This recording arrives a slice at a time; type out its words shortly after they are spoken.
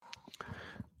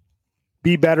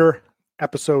Be Better,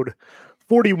 episode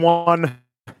 41.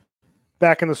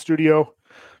 Back in the studio.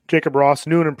 Jacob Ross,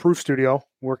 new and improved studio,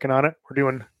 working on it. We're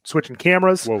doing switching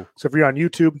cameras. Whoa. So if you're on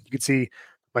YouTube, you can see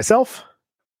myself,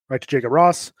 right to Jacob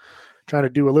Ross, trying to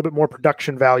do a little bit more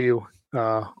production value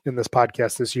in this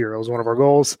podcast this year. It was one of our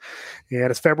goals.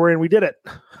 And it's February and we did it.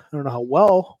 I don't know how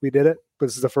well we did it, but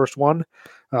this is the first one.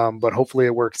 But hopefully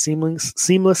it worked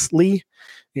seamlessly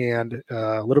and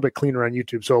a little bit cleaner on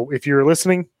YouTube. So if you're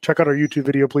listening, check out our YouTube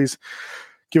video, please.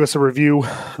 Give us a review.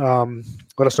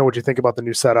 Let us know what you think about the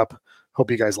new setup.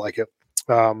 Hope you guys like it.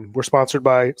 We're sponsored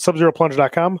by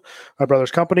SubZeroPlunge.com, my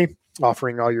brother's company,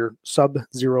 offering all your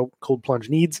Sub-Zero cold plunge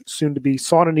needs, soon to be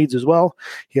sauna needs as well.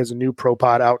 He has a new Pro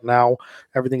Pod out now.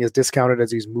 Everything is discounted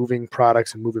as he's moving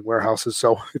products and moving warehouses.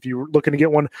 So if you're looking to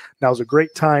get one, now's a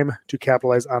great time to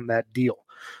capitalize on that deal.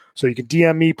 So you can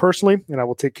DM me personally, and I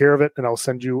will take care of it, and I'll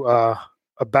send you a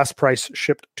best price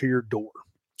shipped to your door.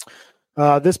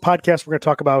 This podcast, we're going to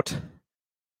talk about,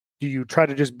 do you try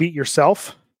to just beat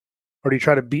yourself or do you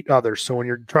try to beat others? So when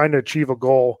you're trying to achieve a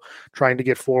goal, trying to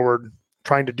get forward,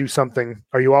 trying to do something,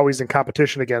 are you always in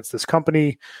competition against this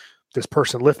company, this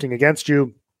person lifting against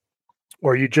you,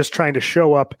 or are you just trying to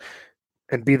show up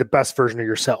and be the best version of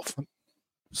yourself?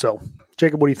 So,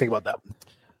 Jacob, what do you think about that?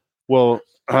 Well,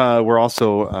 we're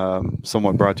also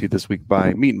somewhat brought to you this week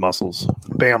by Meat and Muscles.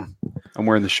 Bam. I'm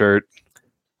wearing the shirt.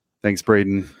 Thanks,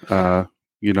 Braden.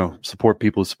 Support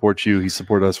people who support you. He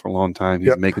supported us for a long time.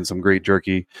 He's making some great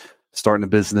jerky, starting a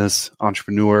business,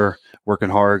 entrepreneur, working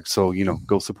hard. So,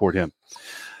 go support him.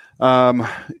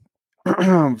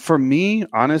 For me,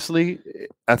 honestly,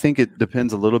 I think it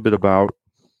depends a little bit about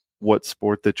what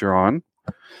sport that you're on.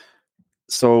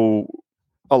 So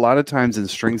a lot of times in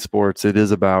strength sports, it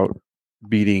is about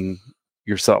beating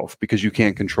yourself because you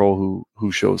can't control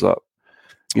who shows up.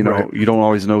 Right. You don't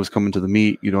always know who's coming to the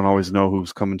meet. You don't always know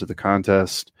who's coming to the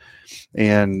contest.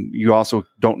 And you also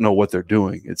don't know what they're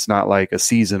doing. It's not like a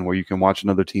season where you can watch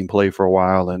another team play for a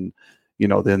while and,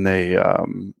 then they,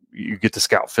 you get to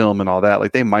scout film and all that.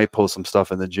 Like they might post some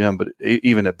stuff in the gym, but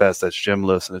even at best that's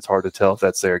gymless and it's hard to tell if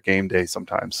that's their game day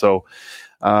sometimes. So,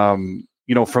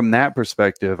 from that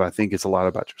perspective, I think it's a lot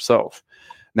about yourself.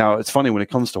 Now it's funny when it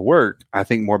comes to work, I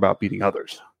think more about beating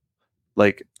others.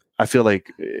 Like, I feel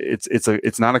like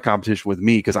it's not a competition with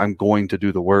me because I'm going to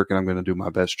do the work and I'm going to do my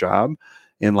best job.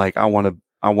 And like, I want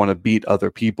to beat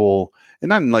other people, and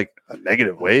not in like a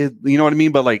negative way, you know what I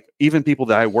mean? But like even people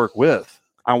that I work with,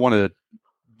 I want to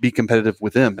be competitive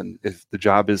with them. And if the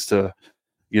job is to,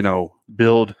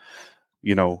 build,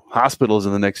 hospitals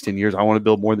in the next 10 years, I want to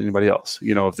build more than anybody else.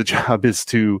 If the job is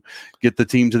to get the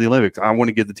team to the Olympics, I want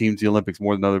to get the team to the Olympics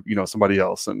more than somebody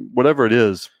else, and whatever it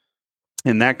is.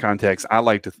 In that context,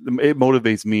 it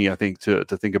motivates me, I think, to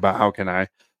think about how can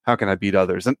I beat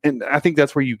others. And I think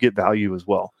that's where you get value as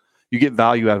well. You get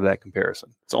value out of that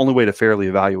comparison. It's the only way to fairly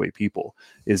evaluate people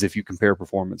is if you compare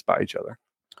performance by each other.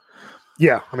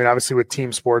 Yeah. I mean, obviously with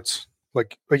team sports,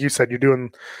 like you said, you're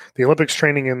doing the Olympics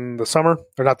training in the summer,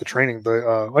 or not the training,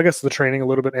 I guess the training a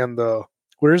little bit, and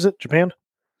where is it? Japan?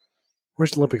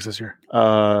 Where's the Olympics this year?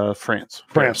 France.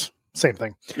 Same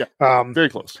thing. Yeah. Very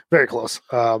close. Very close.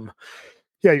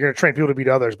 Yeah, you're going to train people to beat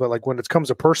others, but like when it comes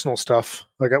to personal stuff,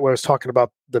 like I was talking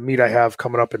about the meet I have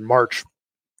coming up in March,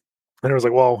 and it was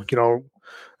like, well, are you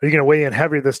going to weigh in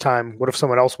heavier this time? What if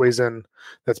someone else weighs in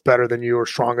that's better than you or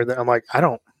stronger than? I'm like, I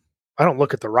don't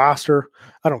look at the roster.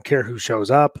 I don't care who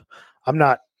shows up.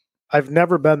 I've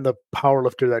never been the power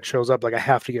lifter that shows up like I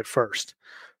have to get first.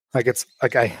 Like it's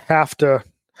like I have to.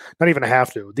 Not even a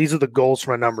have to. These are the goals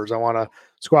for my numbers. I want to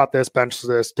squat this, bench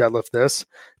this, deadlift this.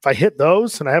 If I hit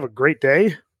those and I have a great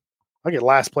day, I get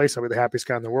last place. I'll be the happiest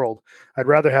guy in the world. I'd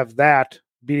rather have that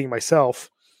beating myself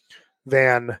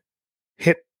than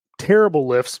hit terrible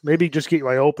lifts, maybe just get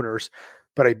my openers,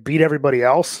 but I beat everybody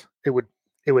else. It would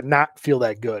not feel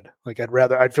that good. Like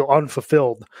I'd feel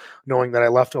unfulfilled knowing that I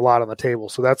left a lot on the table.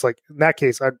 So that's like, in that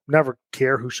case, I'd never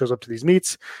care who shows up to these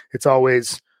meets. It's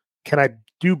always, can I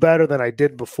do better than I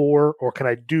did before, or can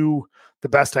I do the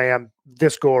best I am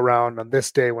this go around on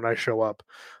this day when I show up?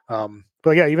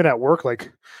 But yeah, even at work,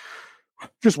 like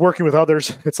just working with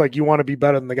others, it's like you want to be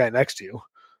better than the guy next to you.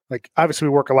 Like obviously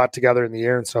we work a lot together in the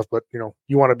air and stuff, but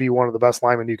you want to be one of the best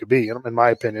linemen you could be, in my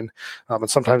opinion. And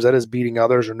sometimes that is beating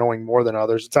others or knowing more than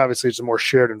others. It's obviously a more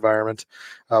shared environment.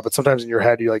 But sometimes in your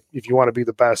head, you like, if you want to be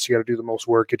the best, you got to do the most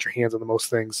work, get your hands on the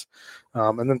most things.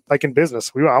 And then like in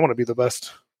business, I want to be the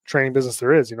best training business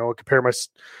there is,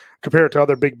 compare it to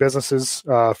other big businesses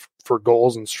for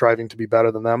goals and striving to be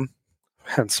better than them,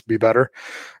 hence be better.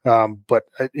 But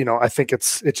I think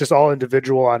it's just all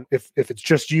individual on if it's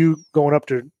just you going up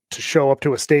to to show up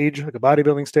to a stage, like a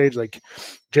bodybuilding stage, like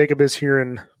Jacob is here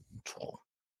in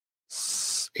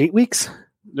 8 weeks.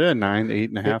 Yeah, 9,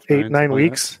 8.5, 9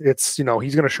 weeks. It's, he's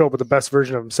going to show up with the best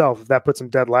version of himself. If that puts him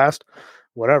dead last,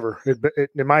 whatever.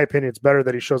 In my opinion, it's better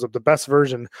that he shows up the best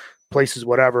version, places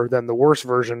whatever, than the worst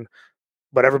version,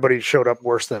 but everybody showed up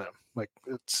worse than him. Like,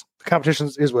 it's the competition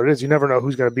is what it is. You never know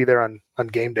who's going to be there on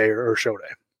game day or show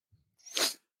day.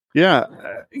 Yeah,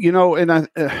 and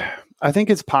I think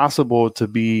it's possible to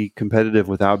be competitive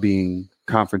without being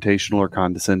confrontational or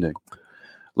condescending.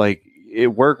 Like,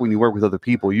 when you work with other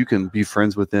people, you can be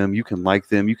friends with them, you can like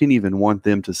them, you can even want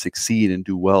them to succeed and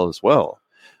do well as well.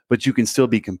 But you can still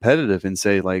be competitive and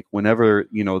say, like, whenever,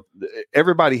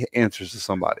 everybody answers to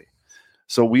somebody.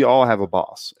 So we all have a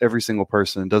boss, every single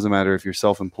person. It doesn't matter if you're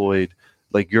self-employed,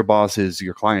 like your boss is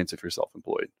your clients if you're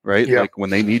self-employed, right? Yeah. Like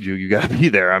when they need you, you got to be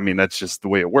there. I mean, that's just the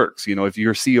way it works. If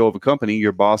you're CEO of a company,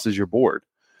 your boss is your board.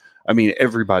 I mean,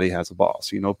 everybody has a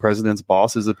boss. President's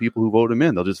boss is the people who vote him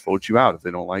in. They'll just vote you out if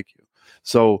they don't like you.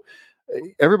 So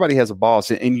everybody has a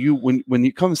boss. And you, when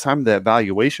it comes time to that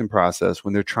evaluation process,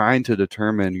 when they're trying to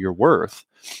determine your worth,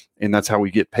 and that's how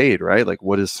we get paid, right? Like,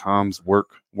 what is Tom's work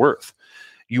worth?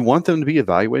 You want them to be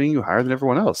evaluating you higher than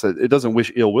everyone else. It doesn't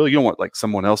wish ill will. You don't want like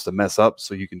someone else to mess up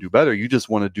so you can do better. You just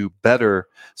want to do better.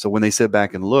 So when they sit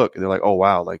back and look, they're like, oh,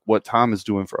 wow, like what Tom is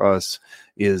doing for us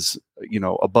is,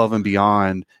 above and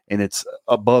beyond, and it's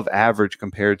above average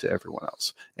compared to everyone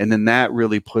else. And then that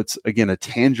really puts, again, a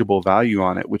tangible value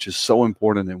on it, which is so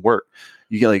important in work.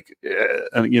 You get like,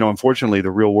 unfortunately,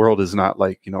 the real world is not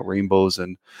like, rainbows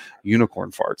and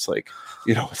unicorn farts. Like,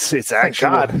 it's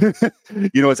actual,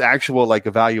 it's actual like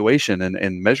evaluation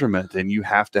and measurement, and you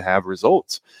have to have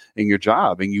results in your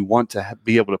job, and you want to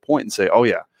be able to point and say, oh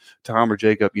yeah, Tom or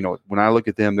Jacob, when I look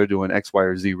at them, they're doing X, Y,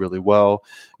 or Z really well,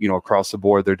 across the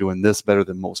board, they're doing this better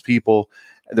than most people.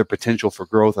 Their potential for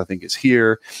growth, I think, is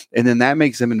here. And then that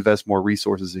makes them invest more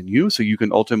resources in you, so you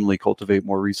can ultimately cultivate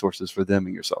more resources for them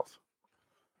and yourself.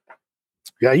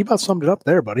 Yeah, you about summed it up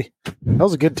there, buddy. That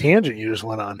was a good tangent you just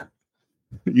went on.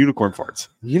 Unicorn farts.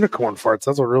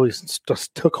 That's what really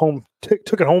just took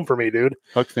it home for me, dude.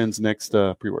 Huck Finn's next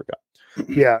pre-workout.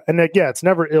 Yeah, and it's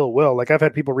never ill will. Like, I've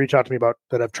had people reach out to me about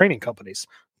that have training companies,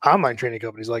 online training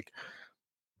companies. Like,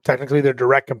 technically they're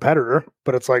direct competitor,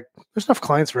 but it's like there's enough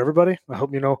clients for everybody. I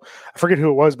hope I forget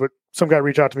who it was, but some guy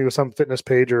reached out to me with some fitness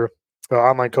page or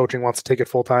online coaching, wants to take it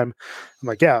full time. I'm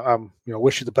like, yeah,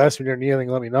 wish you the best. When you're in anything,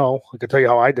 let me know. I can tell you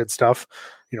how I did stuff.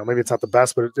 Maybe it's not the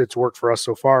best, but it's worked for us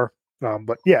so far.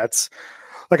 But yeah, it's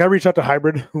like I reached out to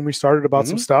Hybrid when we started about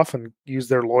some stuff and used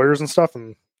their lawyers and stuff,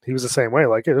 and he was the same way.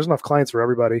 Like, hey, there's enough clients for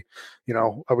everybody.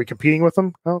 Are we competing with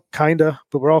them? Well, kinda,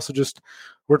 but we're also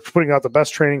we're putting out the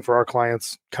best training for our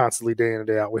clients constantly, day in and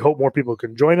day out. We hope more people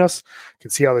can join us, can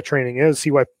see how the training is,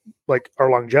 see why like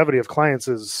our longevity of clients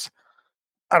is.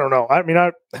 I don't know. I mean,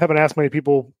 I haven't asked many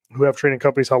people who have training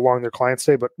companies how long their clients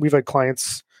stay, but we've had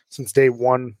clients since day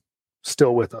one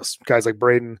still with us. Guys like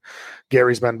Braden,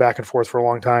 Gary's been back and forth for a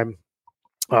long time.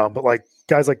 But like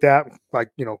guys like that,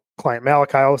 like, client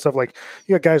Malachi, all this stuff, like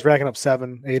you got guys racking up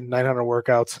 700, 800, 900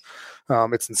 workouts.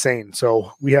 It's insane.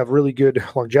 So we have really good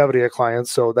longevity of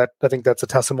clients. So that, I think that's a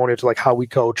testimony to like how we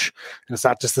coach, and it's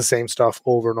not just the same stuff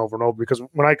over and over and over, because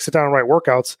when I sit down and write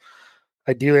workouts,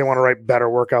 ideally I want to write better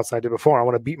workouts than I did before. I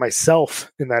want to beat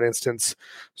myself in that instance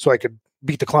so I could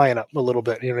beat the client up a little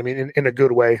bit, you know what I mean? In a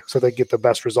good way, so they get the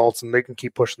best results and they can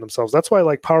keep pushing themselves. That's why I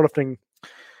like powerlifting.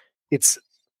 It's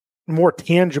more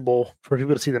tangible for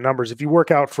people to see the numbers. If you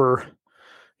work out for,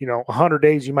 100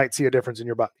 days, you might see a difference in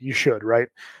your body. You should, right?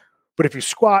 But if you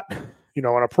squat,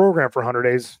 on a program for 100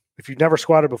 days, if you've never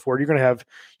squatted before, you're going to have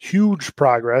huge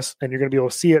progress, and you're going to be able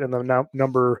to see it in the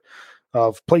number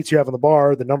of plates you have on the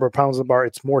bar, the number of pounds on the bar.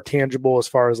 It's more tangible as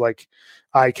far as like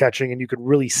eye catching, and you could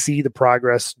really see the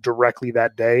progress directly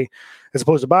that day, as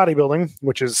opposed to bodybuilding,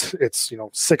 which is it's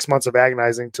 6 months of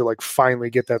agonizing to like finally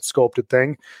get that sculpted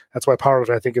thing. That's why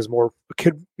powerlifting, I think, is more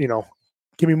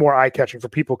give me more eye catching for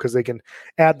people, because they can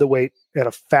add the weight at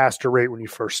a faster rate when you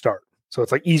first start. So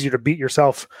it's like easier to beat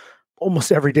yourself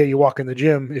almost every day you walk in the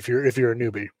gym if you're a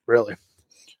newbie, really.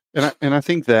 And I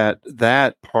think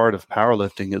that part of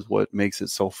powerlifting is what makes it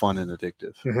so fun and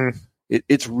addictive. Mm-hmm.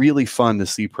 It's really fun to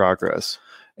see progress.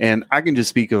 And I can just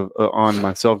speak on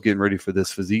myself getting ready for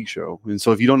this physique show. And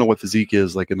so if you don't know what physique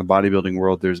is, like in the bodybuilding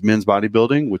world, there's men's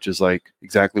bodybuilding, which is like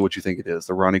exactly what you think it is.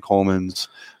 The Ronnie Colemans,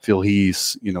 Phil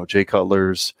Heath, Jay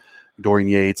Cutlers, Dorian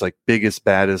Yates, like biggest,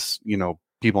 baddest,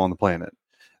 people on the planet.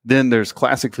 Then there's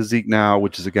classic physique now,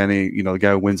 which is a guy named, the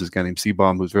guy who wins is a guy named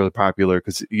C-Bomb, who's really popular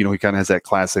because, he kind of has that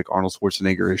classic Arnold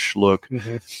Schwarzenegger-ish look.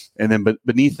 Mm-hmm. And then, but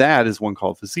beneath that is one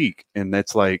called physique. And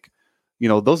that's like,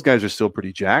 those guys are still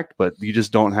pretty jacked, but you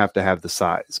just don't have to have the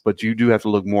size. But you do have to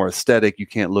look more aesthetic. You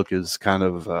can't look as kind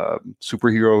of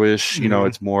superhero-ish.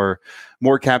 It's more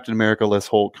Captain America, less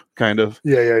Hulk, kind of.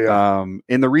 Yeah.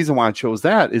 And the reason why I chose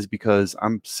that is because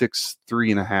I'm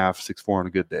 6'3.5", 6'4" on a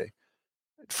good day.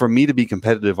 For me to be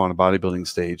competitive on a bodybuilding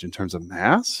stage in terms of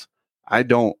mass, I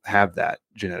don't have that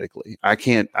genetically.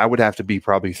 I would have to be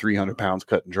probably 300 pounds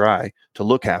cut and dry to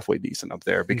look halfway decent up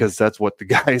there, because that's what the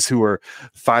guys who are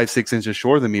 5-6 inches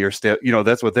shorter than me are still,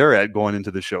 that's what they're at going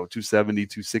into the show, 270,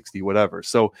 260, whatever.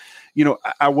 So,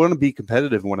 I want to be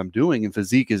competitive in what I'm doing, and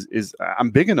physique is I'm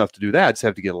big enough to do that. I just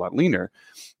have to get a lot leaner.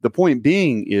 The point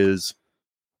being is,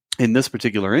 in this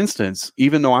particular instance,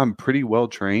 even though I'm pretty well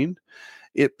trained,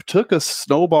 it took a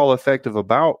snowball effect of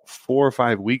about 4 or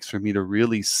 5 weeks for me to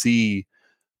really see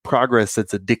progress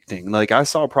that's addicting. Like, I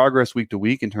saw progress week to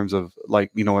week in terms of,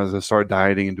 as I started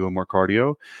dieting and doing more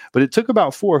cardio, but it took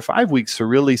about 4 or 5 weeks to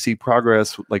really see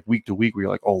progress, like week to week, where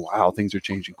you're like, oh wow, things are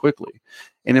changing quickly.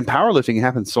 And in powerlifting, it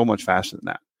happens so much faster than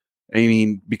that. I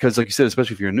mean, because like you said,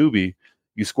 especially if you're a newbie,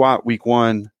 you squat week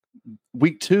 1,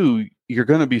 week 2, you're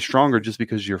going to be stronger just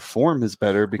because your form is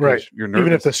better, because you're nervous.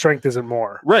 Even if the strength isn't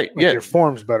more. Right. Your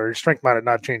form's better. Your strength might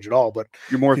not change at all, but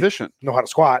you're more efficient. You know how to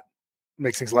squat.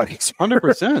 Makes things a lot easier.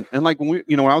 100%. And like when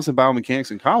when I was in biomechanics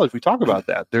in college, we talk about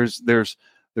that.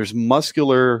 There's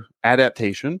muscular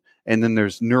adaptation, and then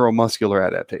there's neuromuscular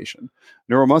adaptation.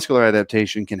 Neuromuscular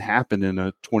adaptation can happen in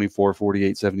a 24,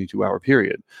 48, 72 hour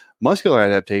period. Muscular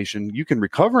adaptation, you can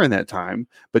recover in that time,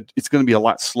 but it's going to be a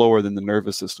lot slower than the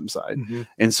nervous system side. Mm-hmm.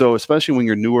 And so, especially when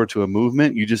you're newer to a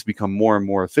movement, you just become more and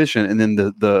more efficient. And then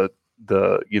the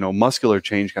muscular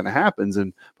change kind of happens.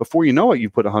 And before you know it,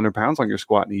 you put 100 pounds on your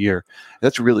squat in a year.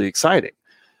 That's really exciting.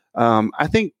 I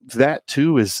think that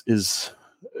too is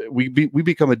we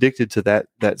become addicted to that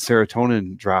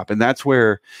serotonin drop. And that's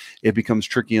where it becomes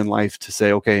tricky in life to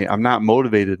say, okay, I'm not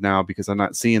motivated now because I'm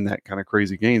not seeing that kind of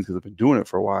crazy gains because I've been doing it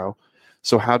for a while.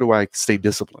 So how do I stay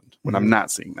disciplined when I'm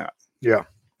not seeing that? Yeah.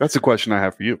 That's a question I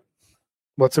have for you.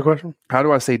 What's the question? How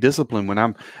do I stay disciplined when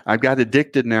I've got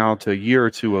addicted now to a year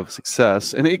or two of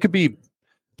success? And it could be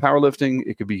powerlifting,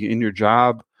 it could be in your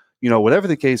job, whatever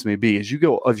the case may be. As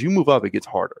you move up, it gets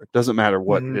harder. It doesn't matter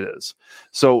what it is.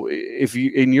 So if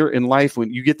you in life,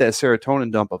 when you get that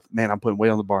serotonin dump of, man, I'm putting weight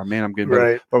on the bar, man, I'm getting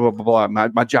better, blah, blah, blah, blah.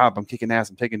 My job, I'm kicking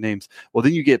ass, I'm taking names. Well,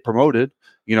 then you get promoted,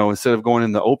 instead of going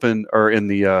in the open or in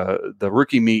the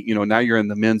rookie meet, now you're in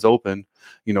the men's open,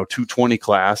 220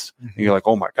 class, and you're like,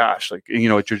 oh my gosh, like,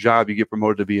 at your job, you get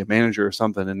promoted to be a manager or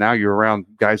something. And now you're around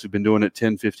guys who've been doing it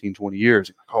 10, 15, 20 years.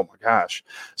 Like, oh my gosh.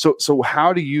 So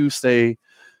how do you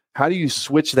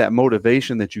switch that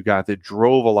motivation that you got that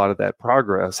drove a lot of that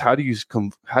progress? How do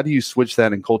you switch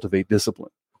that and cultivate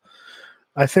discipline?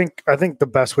 I think the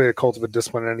best way to cultivate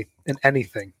discipline in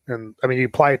anything, and I mean, you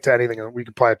apply it to anything. We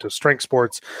can apply it to strength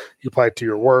sports. You apply it to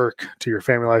your work, to your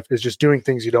family life, is just doing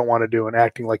things you don't want to do and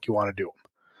acting like you want to do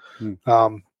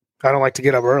them. I don't like to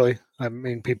get up early. I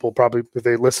mean, people probably, if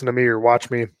they listen to me or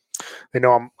watch me, they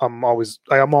know I'm always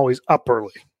up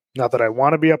early. Not that I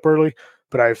want to be up early,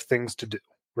 but I have things to do.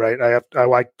 Right.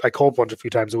 I cold plunge a few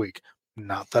times a week.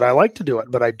 Not that I like to do it,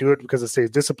 but I do it because it stays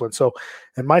disciplined. So,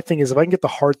 and my thing is, if I can get the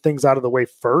hard things out of the way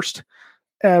first,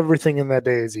 everything in that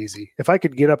day is easy. If I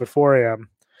could get up at 4 a.m.,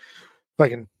 if I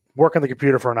can work on the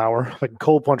computer for an hour, if I can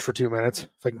cold plunge for 2 minutes,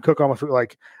 if I can cook all my food,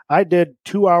 like I did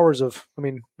 2 hours of,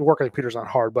 the work on the computer is not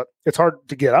hard, but it's hard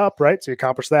to get up, right? So you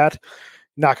accomplish that.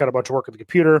 Knock out a bunch of work on the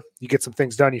computer, you get some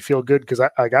things done, you feel good, because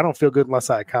I don't feel good unless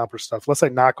I accomplish stuff. Unless I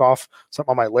knock off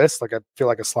something on my list, like I feel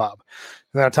like a slob.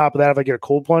 And then on top of that, if I get a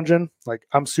cold plunge in, like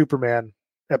I'm Superman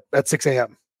at 6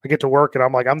 a.m. I get to work and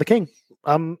I'm like, I'm the king.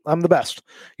 I'm the best.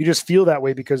 You just feel that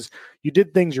way because you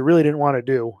did things you really didn't want to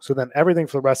do. So then everything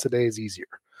for the rest of the day is easier.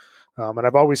 And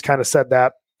I've always kind of said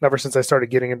that ever since I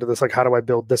started getting into this, like, how do I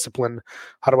build discipline?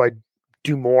 How do I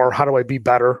do more? How do I be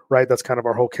better? Right. That's kind of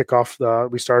our whole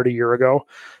kickoff. We started a year ago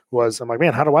I'm like,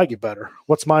 man, how do I get better?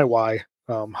 What's my why?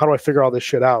 How do I figure all this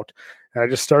shit out? And I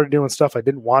just started doing stuff I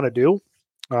didn't want to do.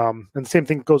 And the same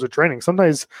thing goes with training.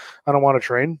 Sometimes I don't want to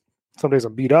train. Some days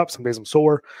I'm beat up. Some days I'm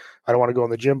sore. I don't want to go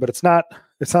in the gym, but it's not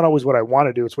always what I want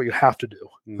to do. It's what you have to do.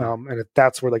 And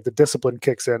that's where like the discipline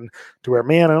kicks in to where,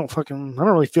 man, I don't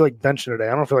really feel like benching today.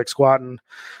 I don't feel like squatting.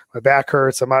 My back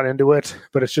hurts. I'm not into it,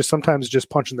 but it's just sometimes just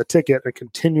punching the ticket and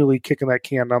continually kicking that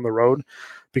can down the road,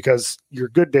 because your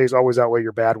good days always outweigh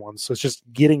your bad ones. So it's just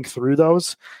getting through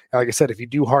those. And like I said, if you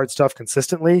do hard stuff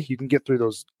consistently, you can get through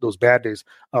those bad days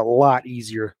a lot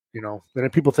easier. And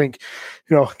if people think,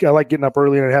 I like getting up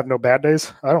early and I have no bad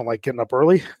days. I don't like getting up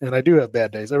early, and I do have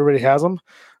bad days. Everybody has them.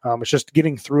 It's just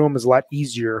getting through them is a lot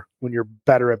easier when you're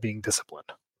better at being disciplined.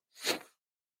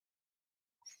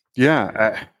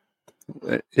 Yeah.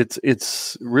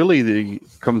 It's really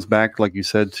comes back, like you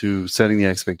said, to setting the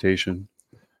expectation.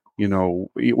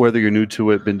 Whether you're new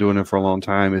to it, been doing it for a long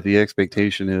time, if the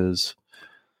expectation is,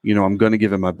 I'm going to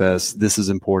give it my best. This is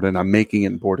important. I'm making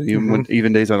it important.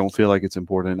 Even days I don't feel like it's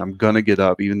important, I'm going to get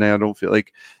up. Even though I don't feel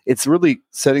like it's really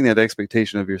setting that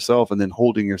expectation of yourself and then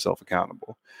holding yourself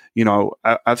accountable.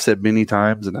 I've said many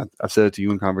times, and I've said it to you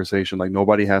in conversation, like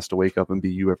nobody has to wake up and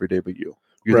be you every day but you.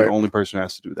 You're the only person who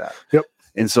has to do that. Yep.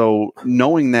 And so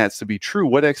knowing that's to be true,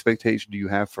 what expectation do you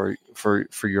have for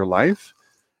your life?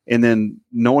 And then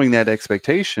knowing that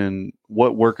expectation,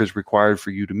 what work is required for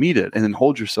you to meet it, and then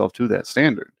hold yourself to that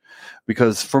standard.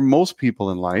 Because for most people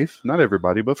in life, not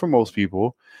everybody, but for most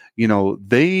people,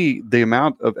 the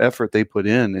amount of effort they put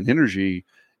in and energy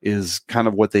is kind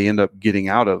of what they end up getting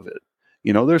out of it.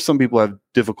 There's some people who have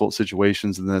difficult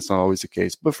situations, and that's not always the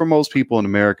case. But for most people in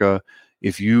America,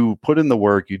 if you put in the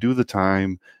work, you do the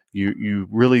time, you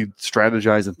really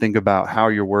strategize and think about how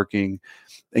you're working,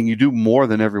 and you do more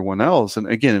than everyone else, and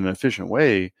again, in an efficient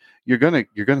way, you're gonna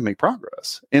make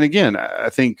progress. And again, I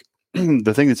think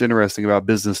the thing that's interesting about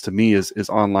business to me is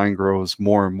online grows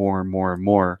more and more and more and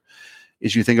more.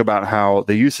 Is you think about how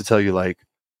they used to tell you, like,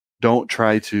 don't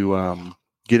try to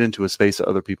get into a space that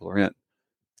other people are in.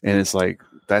 And it's like,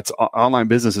 that's online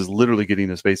business is literally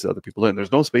getting a space that other people in.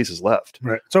 There's no spaces left.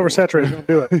 Right. It's oversaturated. Don't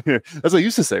do it. That's what I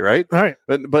used to say, right? Right.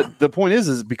 But the point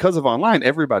is because of online,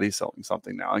 everybody's selling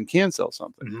something now and can sell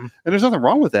something. Mm-hmm. And there's nothing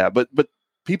wrong with that. But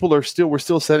people we're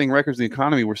still setting records in the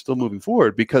economy. We're still moving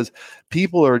forward because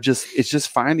people are it's just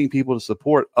finding people to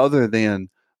support other than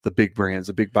the big brands,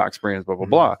 the big box brands, blah, blah,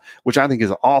 blah, which I think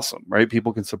is awesome, right?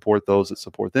 People can support those that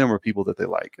support them or people that they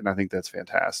like. And I think that's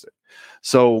fantastic.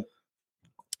 So,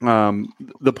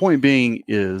 the point being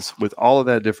is, with all of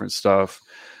that different stuff,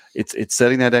 it's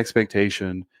setting that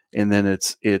expectation, and then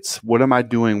it's what am I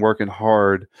doing working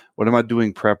hard? What am I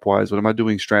doing prep wise? What am I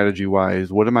doing strategy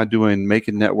wise? What am I doing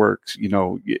making networks,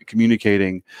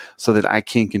 communicating so that I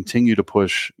can continue to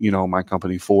push, my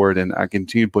company forward, and I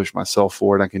continue to push myself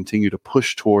forward. I continue to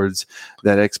push towards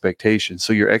that expectation.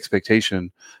 So your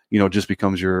expectation, just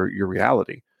becomes your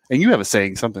reality. And you have a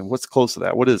saying, something, what's close to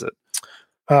that? What is it?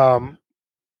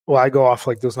 Well, I go off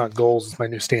like those not goals. It's my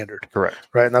new standard. Correct.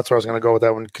 Right. And that's where I was going to go with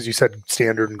that one, because you said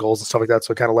standard and goals and stuff like that.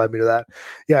 So it kind of led me to that.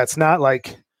 Yeah. It's not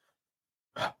like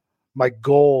my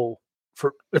goal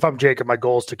if I'm Jacob, my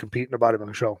goal is to compete in a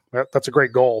bodybuilding show. That's a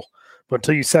great goal. But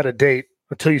until you set a date,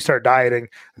 until you start dieting,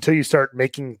 until you start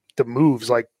making the moves,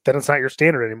 like, then it's not your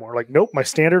standard anymore. Like, nope, my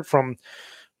standard from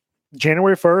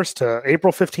January 1st to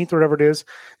April 15th or whatever it is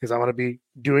I'm going to be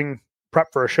doing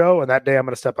prep for a show, and that day I'm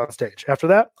going to step on stage. After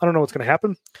that, I don't know what's going to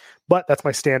happen, but that's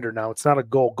my standard now. It's not a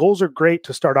goal. Goals are great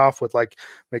to start off with, like,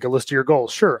 make a list of your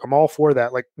goals. Sure, I'm all for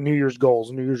that, like New Year's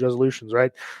goals, New Year's resolutions,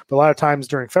 right? But a lot of times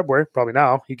during February, probably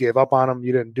now, you gave up on them,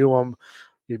 you didn't do them,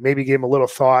 you maybe gave them a little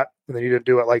thought, and then you didn't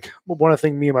do it. Like, one of the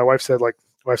things me and my wife said, like,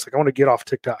 I want to get off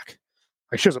TikTok.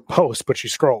 Like, she doesn't post, but she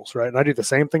scrolls, right? And I do the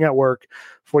same thing at work.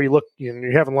 Before you look,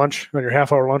 you're having lunch on your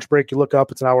half-hour lunch break, you look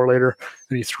up, it's an hour later,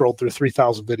 and you scroll through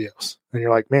 3,000 videos. And you're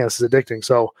like, man, this is addicting.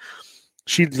 So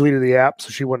she deleted the app so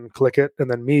she wouldn't click it. And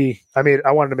then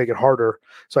I wanted to make it harder.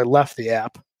 So I left the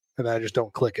app, and then I just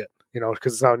don't click it,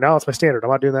 because now it's my standard.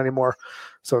 I'm not doing that anymore.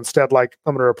 So instead, like,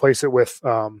 I'm going to replace it with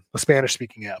a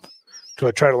Spanish-speaking app. So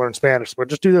I try to learn Spanish, but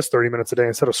just do this 30 minutes a day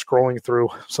instead of scrolling through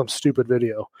some stupid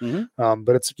video. Mm-hmm.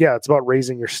 But it's about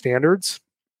raising your standards.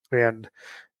 And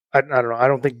I don't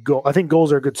know. I think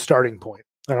goals are a good starting point.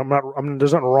 And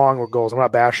there's nothing wrong with goals. I'm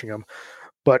not bashing them,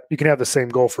 but you can have the same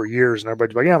goal for years and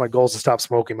everybody's like, yeah, my goal is to stop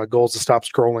smoking. My goal is to stop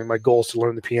scrolling. My goal is to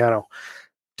learn the piano.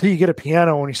 Till you get a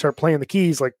piano and you start playing the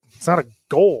keys, like, it's not a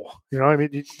goal. I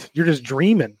mean, you're just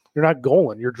dreaming. You're not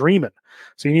goaling. You're dreaming.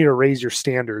 So you need to raise your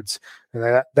standards,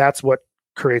 and that's what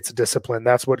creates a discipline.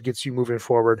 That's what gets you moving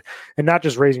forward, and not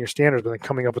just raising your standards, but then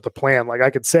coming up with a plan. Like, I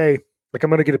could say, like, I'm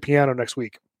going to get a piano next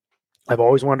week. I've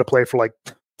always wanted to play for like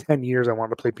 10 years. I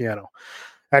wanted to play piano.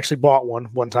 I actually bought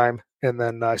one time, and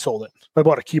then I sold it. I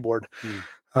bought a keyboard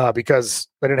because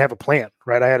I didn't have a plan,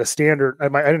 right? I had a standard. I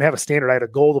didn't have a standard. I had a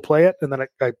goal to play it, and then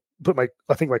I put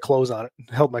my clothes on it,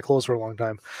 held my clothes for a long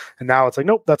time. And now it's like,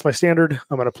 nope, that's my standard.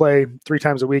 I'm going to play 3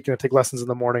 times a week and I take lessons in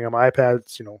the morning on my iPad.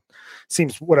 It's,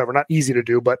 seems whatever, not easy to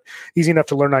do, but easy enough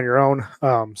to learn on your own.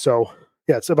 So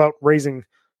yeah, it's about raising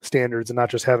standards and not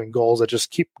just having goals that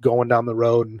just keep going down the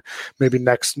road. And maybe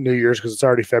next New Year's, because it's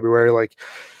already February, like,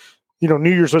 New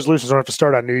Year's resolutions don't have to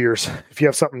start on New Year's. If you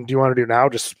have something you want to do now,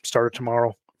 just start it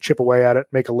tomorrow, chip away at it,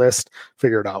 make a list,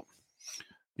 figure it out.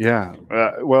 Yeah.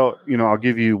 Well, I'll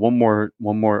give you one more,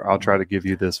 I'll try to give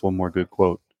you this one more good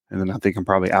quote. And then I think I'm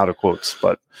probably out of quotes,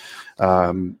 but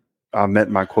I met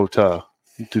my quota.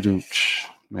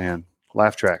 Man,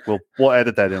 laugh track. We'll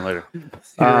edit that in later.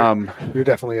 You're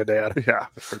definitely a dad. Yeah.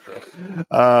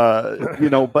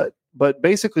 But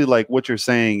basically, like what you're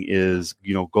saying is,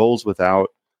 goals without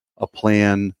a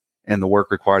plan and the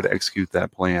work required to execute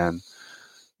that plan,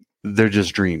 they're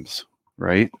just dreams,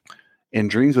 right? And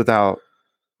dreams without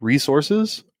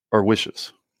resources are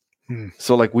wishes.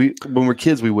 So like when we're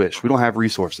kids, we wish. We don't have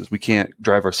resources. We can't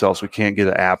drive ourselves. We can't get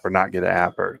an app or not get an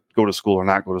app, or go to school or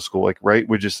not go to school. Like, right?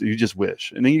 You just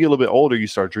wish. And then you get a little bit older, you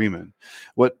start dreaming.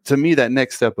 What, to me, that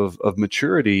next step of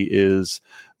maturity is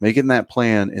making that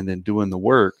plan and then doing the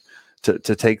work to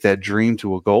take that dream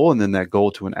to a goal, and then that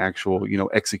goal to an actual,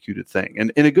 executed thing.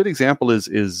 And a good example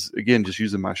is again, just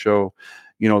using my show,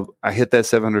 I hit that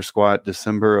 700 squat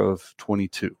December of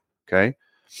 22. Okay.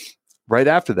 Right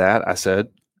after that, I said,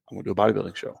 I'm going to do a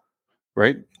bodybuilding show,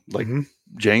 right? Like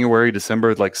January,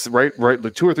 December, like right,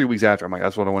 like 2 or 3 weeks after, I'm like,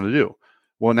 that's what I want to do.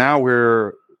 Well, now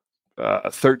we're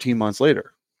 13 months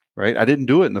later, right? I didn't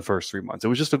do it in the first 3 months. It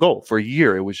was just a goal for a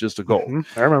year. It was just a goal.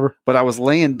 I remember, but I was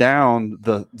laying down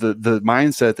the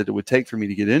mindset that it would take for me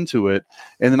to get into it.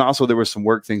 And then also there were some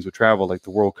work things with travel, like the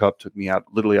World Cup took me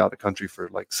literally out of the country for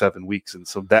like 7 weeks. And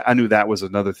so that I knew that was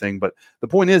another thing. But the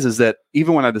point is that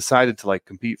even when I decided to like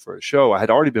compete for a show, I had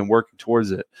already been working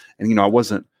towards it. And, I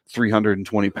wasn't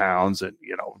 320 pounds and,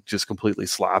 just completely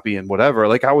sloppy and whatever.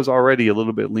 Like I was already a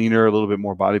little bit leaner, a little bit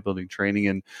more bodybuilding training,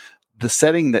 and the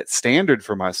setting that standard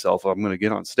for myself, I'm going to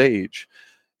get on stage,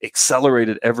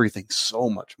 accelerated everything so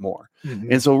much more.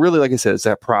 And so really, like I said, it's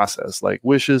that process, like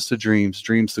wishes to dreams,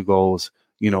 dreams to goals,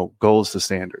 goals to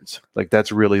standards. Like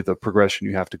that's really the progression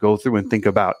you have to go through and think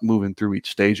about moving through each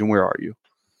stage. And where are you?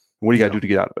 What do you got to do to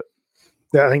get out of it?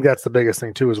 Yeah, I think that's the biggest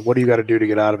thing too, is what do you got to do to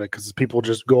get out of it? Because people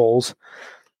just goals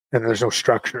and there's no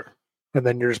structure. And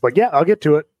then you're just like, yeah, I'll get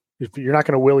to it. If you're not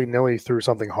going to willy-nilly through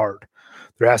something hard.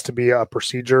 There has to be a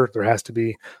procedure. There has to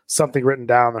be something written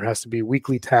down. There has to be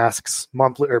weekly tasks,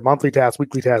 monthly tasks,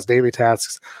 weekly tasks, daily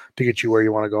tasks to get you where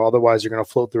you want to go. Otherwise, you're going to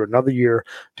float through another year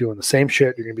doing the same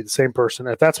shit. You're going to be the same person.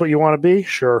 If that's what you want to be,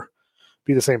 sure,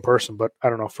 be the same person. But I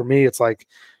don't know. For me, it's like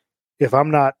if I'm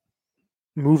not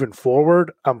moving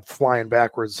forward, I'm flying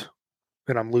backwards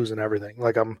and I'm losing everything.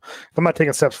 Like if I'm not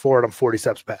taking steps forward, I'm 40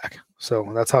 steps back.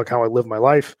 So that's how I live my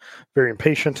life. Very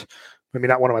impatient. Maybe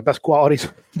not one of my best qualities,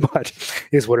 but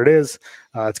is what it is.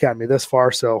 It's gotten me this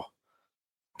far, so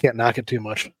can't knock it too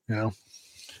much,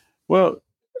 Well,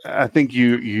 I think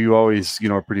you always,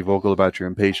 are pretty vocal about your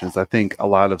impatience. I think a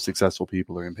lot of successful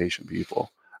people are impatient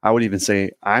people. I would even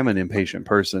say I'm an impatient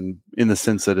person in the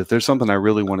sense that if there's something I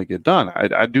really want to get done,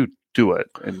 I do it,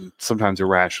 and sometimes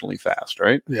irrationally fast,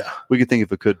 right? Yeah. We could think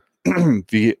if it could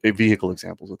vehicle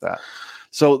examples with that.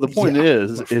 So the point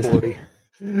is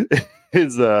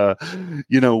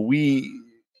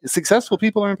successful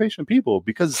people are impatient people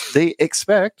because they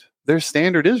expect their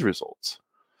standard is results,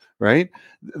 right?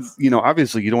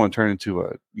 Obviously you don't want to turn into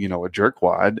a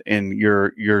jerkwad, and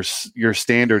your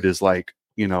standard is like,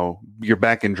 you're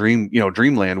back in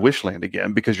dreamland, wishland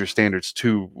again, because your standard's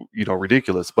too,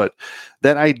 ridiculous. But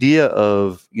that idea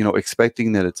of,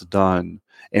 expecting that it's done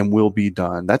and will be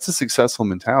done, that's a successful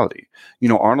mentality.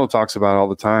 Arnold talks about all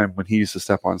the time when he used to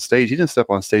step on stage. He didn't step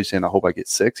on stage saying, I hope I get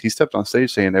 6. He stepped on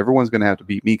stage saying, everyone's going to have to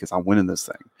beat me because I'm winning this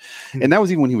thing. And that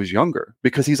was even when he was younger,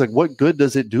 because he's like, what good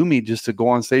does it do me just to go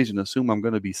on stage and assume I'm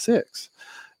going to be 6?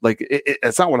 Like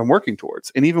it's not what I'm working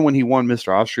towards. And even when he won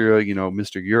Mr. Austria,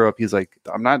 Mr. Europe, he's like,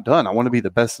 I'm not done. I want to be the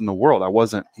best in the world.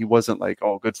 He wasn't like,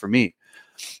 oh, good for me.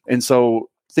 And so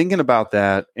thinking about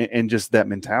that and just that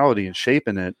mentality and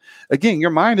shaping it, again, your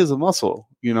mind is a muscle,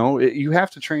 you have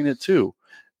to train it too.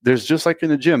 There's just like in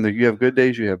the gym that you have good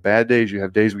days, you have bad days, you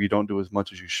have days where you don't do as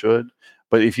much as you should.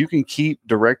 But if you can keep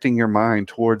directing your mind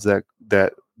towards that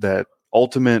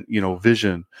ultimate,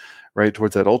 vision, right,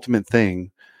 towards that ultimate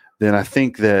thing, then I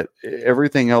think that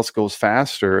everything else goes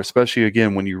faster, especially,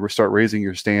 again, when you start raising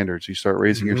your standards. You start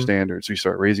raising your standards. You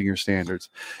start raising your standards.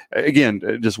 Again,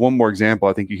 just one more example.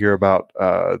 I think you hear about,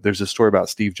 there's a story about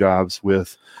Steve Jobs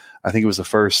with, I think it was the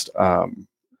first, it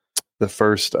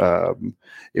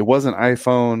wasn't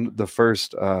iPhone, the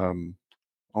first, oh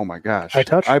my gosh.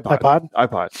 iPod.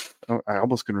 Oh, I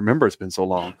almost can remember. It's been so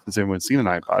long since anyone's seen an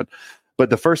iPod. But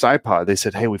the first iPod, they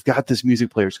said, hey, we've got this music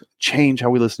player. It's going to change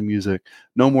how we listen to music.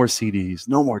 No more CDs,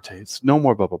 no more tapes, no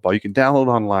more blah, blah, blah. You can download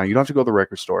online. You don't have to go to the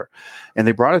record store. And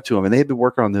they brought it to him, and they had been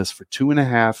working on this for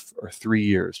 2.5 or 3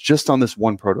 years, just on this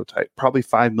one prototype, probably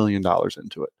 $5 million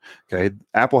into it. Okay.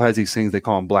 Apple has these things, they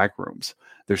call them black rooms.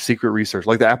 Their secret research,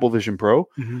 like the Apple Vision Pro,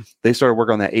 they started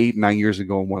working on that 8-9 years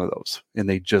ago in one of those, and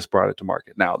they just brought it to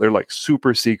market. Now they're like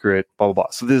super secret, blah, blah,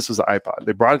 blah. So this was the iPod.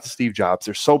 They brought it to Steve Jobs.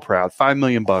 They're so proud. $5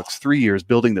 million, 3 years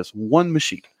building this one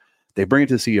machine. They bring it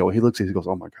to the CEO. He looks at it, he goes,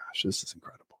 oh my gosh, this is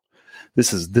incredible.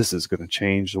 This is going to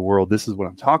change the world. This is what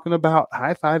I'm talking about.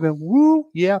 High five and woo,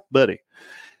 yeah, buddy.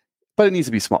 But it needs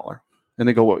to be smaller. And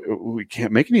they go, well, we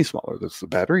can't make it any smaller. There's the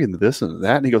battery and this and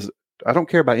that. And he goes, I don't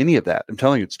care about any of that. I'm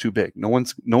telling you, it's too big. No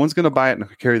one's going to buy it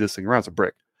and carry this thing around. It's a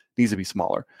brick. It needs to be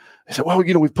smaller. I said, well,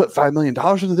 we've put $5 million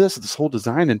into this whole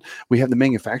design, and we have the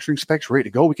manufacturing specs ready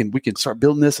to go. We can start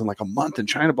building this in like a month in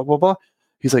China, blah, blah, blah.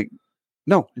 He's like,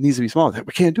 no, it needs to be smaller.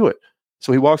 We can't do it.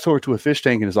 So he walks over to a fish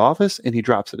tank in his office and he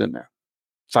drops it in there.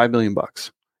 $5 million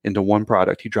into one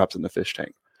product. He drops in the fish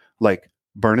tank, like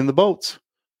burning the boats.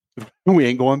 We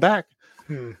ain't going back.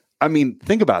 I mean,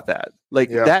 think about that. Like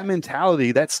that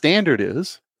mentality, that standard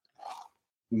is,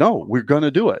 no, we're going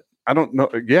to do it. I don't know.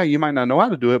 Yeah, you might not know how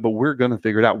to do it, but we're going to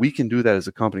figure it out. We can do that as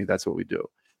a company. That's what we do.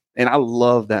 And I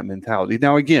love that mentality.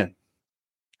 Now, again,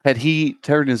 had he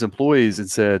turned his employees and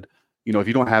said, if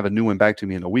you don't have a new one back to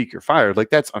me in a week, you're fired. Like,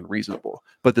 that's unreasonable.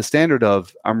 But the standard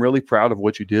of, I'm really proud of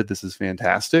what you did. This is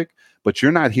fantastic, but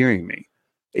you're not hearing me.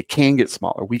 It can get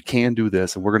smaller. We can do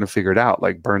this, and we're going to figure it out,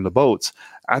 like burn the boats.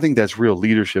 I think that's real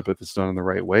leadership if it's done in the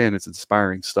right way, and it's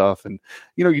inspiring stuff. And,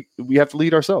 we have to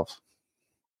lead ourselves.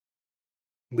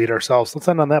 Lead ourselves. Let's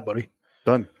end on that, buddy.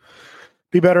 Done.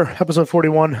 Be Better, episode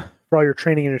 41. For all your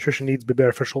training and nutrition needs,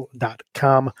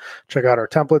 BeBetterOfficial.com. Check out our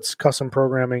templates, custom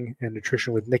programming, and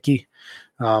nutrition with Nikki.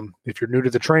 If you're new to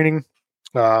the training,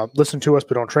 listen to us,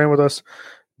 but don't train with us.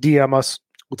 DM us.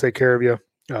 We'll take care of you.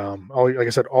 Like I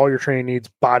said, all your training needs,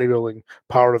 bodybuilding,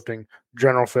 powerlifting,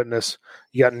 general fitness.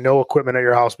 You got no equipment at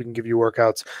your house, we can give you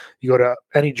workouts. You go to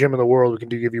any gym in the world, we can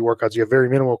give you workouts. You have very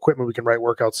minimal equipment, we can write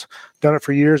workouts. Done it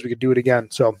for years, we could do it again.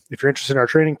 So if you're interested in our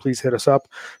training, please hit us up.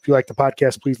 If you like the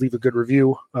podcast, please leave a good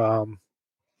review. You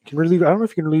can really leave, I don't know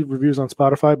if you can leave reviews on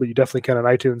Spotify, but you definitely can on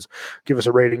iTunes. Give us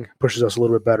a rating, pushes us a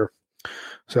little bit better.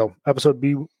 So episode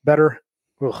Be Better,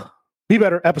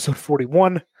 episode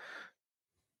 41.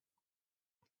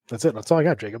 That's it. That's all I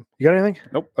got, Jacob. You got anything?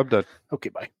 Nope, I'm done. Okay,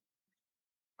 bye.